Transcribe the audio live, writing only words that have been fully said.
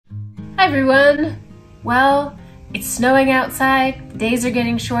Hi everyone! Well, it's snowing outside, the days are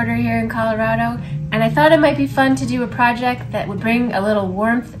getting shorter here in Colorado, and I thought it might be fun to do a project that would bring a little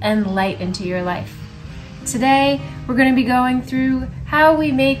warmth and light into your life. Today, we're going to be going through how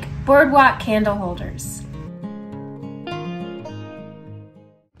we make boardwalk candle holders.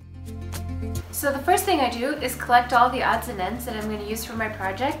 So the first thing I do is collect all the odds and ends that I'm going to use for my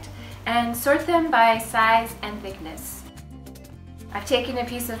project and sort them by size and thickness. I've taken a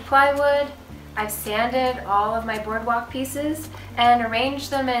piece of plywood, I've sanded all of my boardwalk pieces and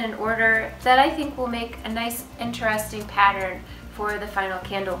arranged them in an order that I think will make a nice, interesting pattern for the final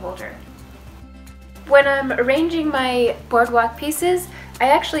candle holder. When I'm arranging my boardwalk pieces, I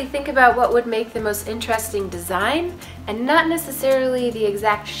actually think about what would make the most interesting design and not necessarily the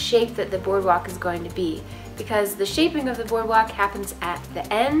exact shape that the boardwalk is going to be, because the shaping of the boardwalk happens at the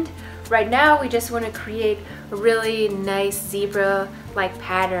end. Right now we just want to create a really nice zebra-like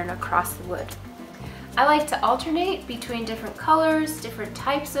pattern across the wood. I like to alternate between different colors, different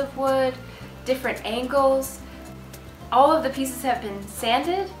types of wood, different angles. All of the pieces have been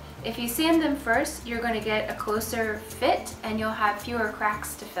sanded. If you sand them first, you're going to get a closer fit and you'll have fewer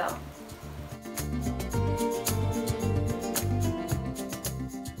cracks to fill.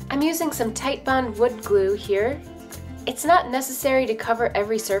 I'm using some Titebond wood glue here. It's not necessary to cover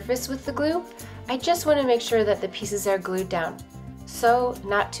every surface with the glue. I just want to make sure that the pieces are glued down. So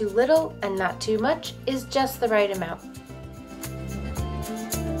not too little and not too much is just the right amount.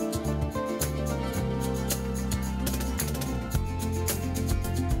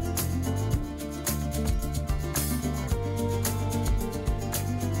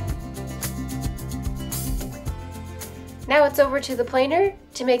 Now it's over to the planer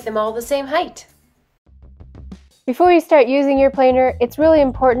to make them all the same height. Before you start using your planer, it's really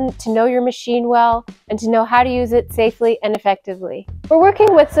important to know your machine well and to know how to use it safely and effectively. We're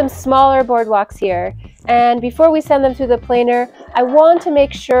working with some smaller boardwalks here, and before we send them through the planer, I want to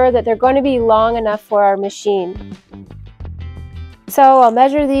make sure that they're going to be long enough for our machine. So I'll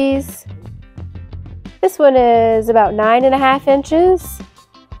measure these. This one is about 9.5 inches,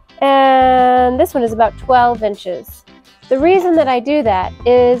 and this one is about 12 inches. The reason that I do that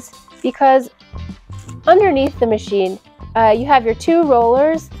is because underneath the machine, you have your two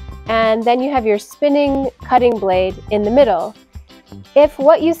rollers and then you have your spinning cutting blade in the middle. If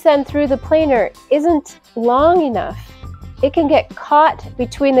what you send through the planer isn't long enough, it can get caught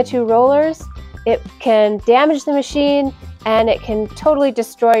between the two rollers, it can damage the machine, and it can totally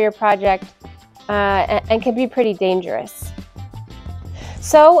destroy your project and can be pretty dangerous.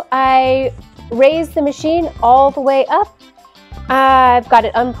 So I raise the machine all the way up. I've got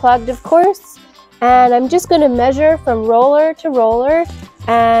it unplugged, of course, and I'm just going to measure from roller to roller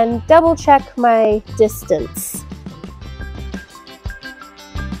and double check my distance.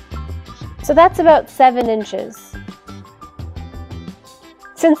 So that's about 7 inches.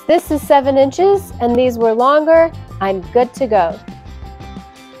 Since this is 7 inches and these were longer, I'm good to go.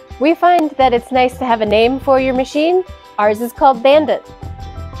 We find that it's nice to have a name for your machine. Ours is called Bandit.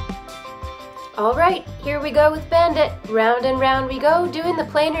 Alright, here we go with Bandit. Round and round we go, doing the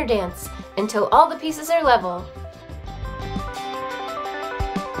planer dance until all the pieces are level.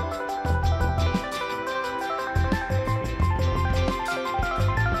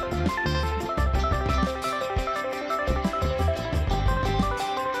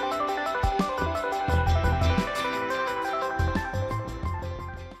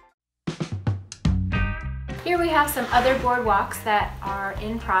 Here we have some other boardwalks that are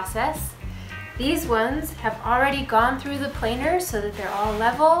in process. These ones have already gone through the planer so that they're all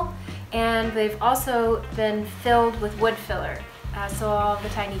level, and they've also been filled with wood filler, so all the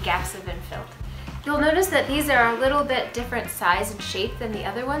tiny gaps have been filled. You'll notice that these are a little bit different size and shape than the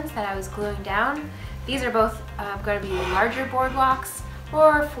other ones that I was gluing down. These are both going to be larger boardwalks,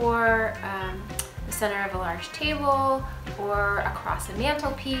 or for the center of a large table, or across a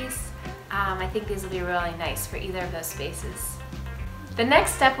mantelpiece. I think these will be really nice for either of those spaces. The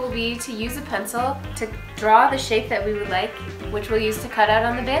next step will be to use a pencil to draw the shape that we would like, which we'll use to cut out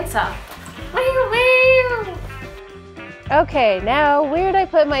on the bandsaw. Okay, now where did I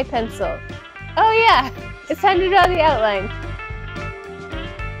put my pencil? Oh yeah, it's time to draw the outline.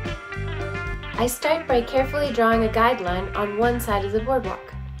 I start by carefully drawing a guideline on one side of the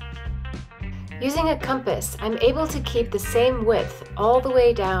boardwalk. Using a compass, I'm able to keep the same width all the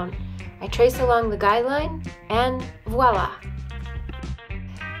way down. I trace along the guideline and voila!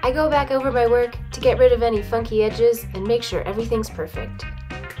 I go back over my work to get rid of any funky edges and make sure everything's perfect.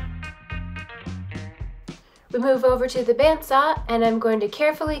 We move over to the bandsaw and I'm going to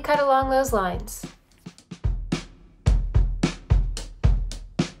carefully cut along those lines.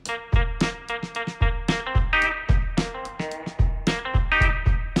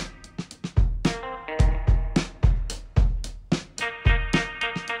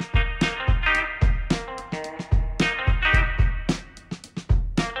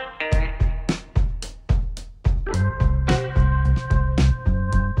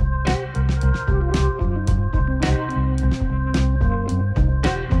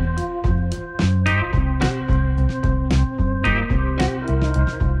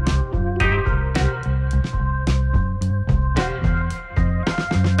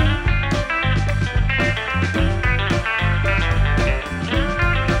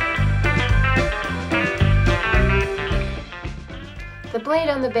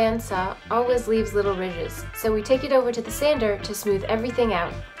 on the bandsaw always leaves little ridges, so we take it over to the sander to smooth everything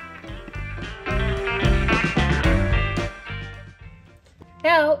out.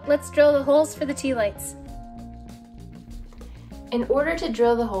 Now, let's drill the holes for the Tealights. In order to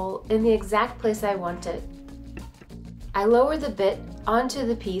drill the hole in the exact place I want it, I lower the bit onto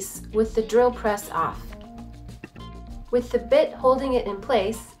the piece with the drill press off. With the bit holding it in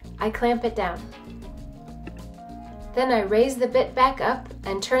place, I clamp it down. Then I raise the bit back up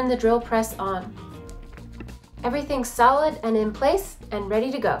and turn the drill press on. Everything's solid and in place and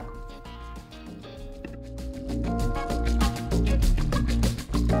ready to go.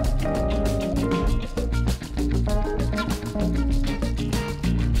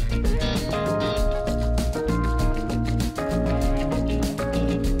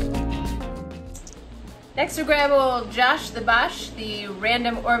 Next we'll grab old Josh the Bosch, the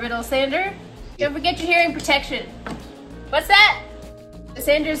random orbital sander. Don't forget your hearing protection. What's that? The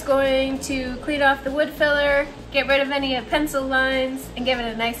sander is going to clean off the wood filler, get rid of any pencil lines, and give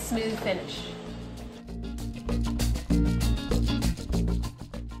it a nice smooth finish.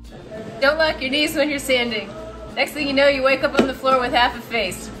 Don't lock your knees when you're sanding. Next thing you know, you wake up on the floor with half a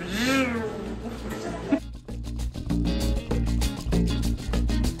face.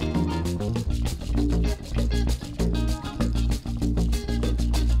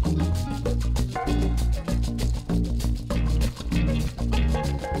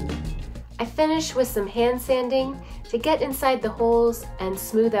 I finish with some hand sanding to get inside the holes and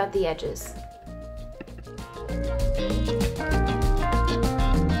smooth out the edges.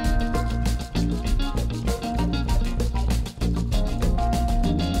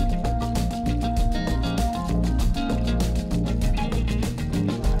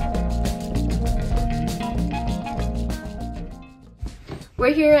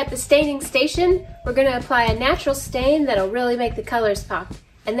 We're here at the staining station. We're going to apply a natural stain that'll really make the colors pop.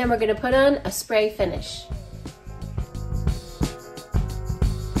 And then we're going to put on a spray finish.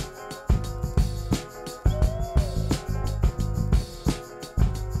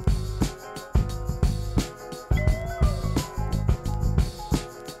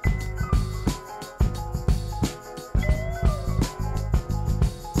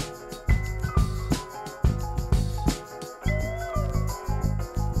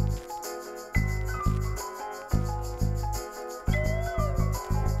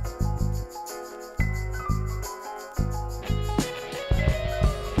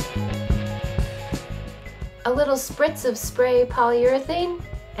 A little spritz of spray polyurethane,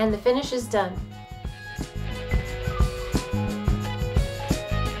 and the finish is done.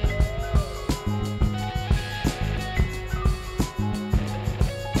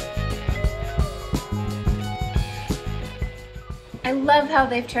 I love how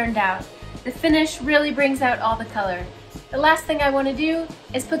they've turned out. The finish really brings out all the color. The last thing I want to do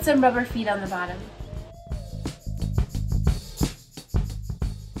is put some rubber feet on the bottom.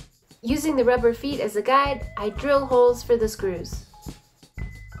 Using the rubber feet as a guide, I drill holes for the screws.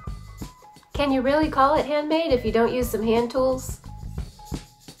 Can you really call it handmade if you don't use some hand tools?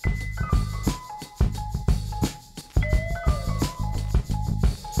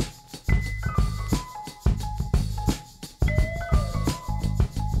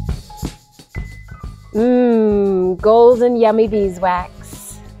 Golden yummy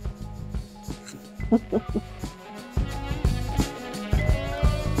beeswax.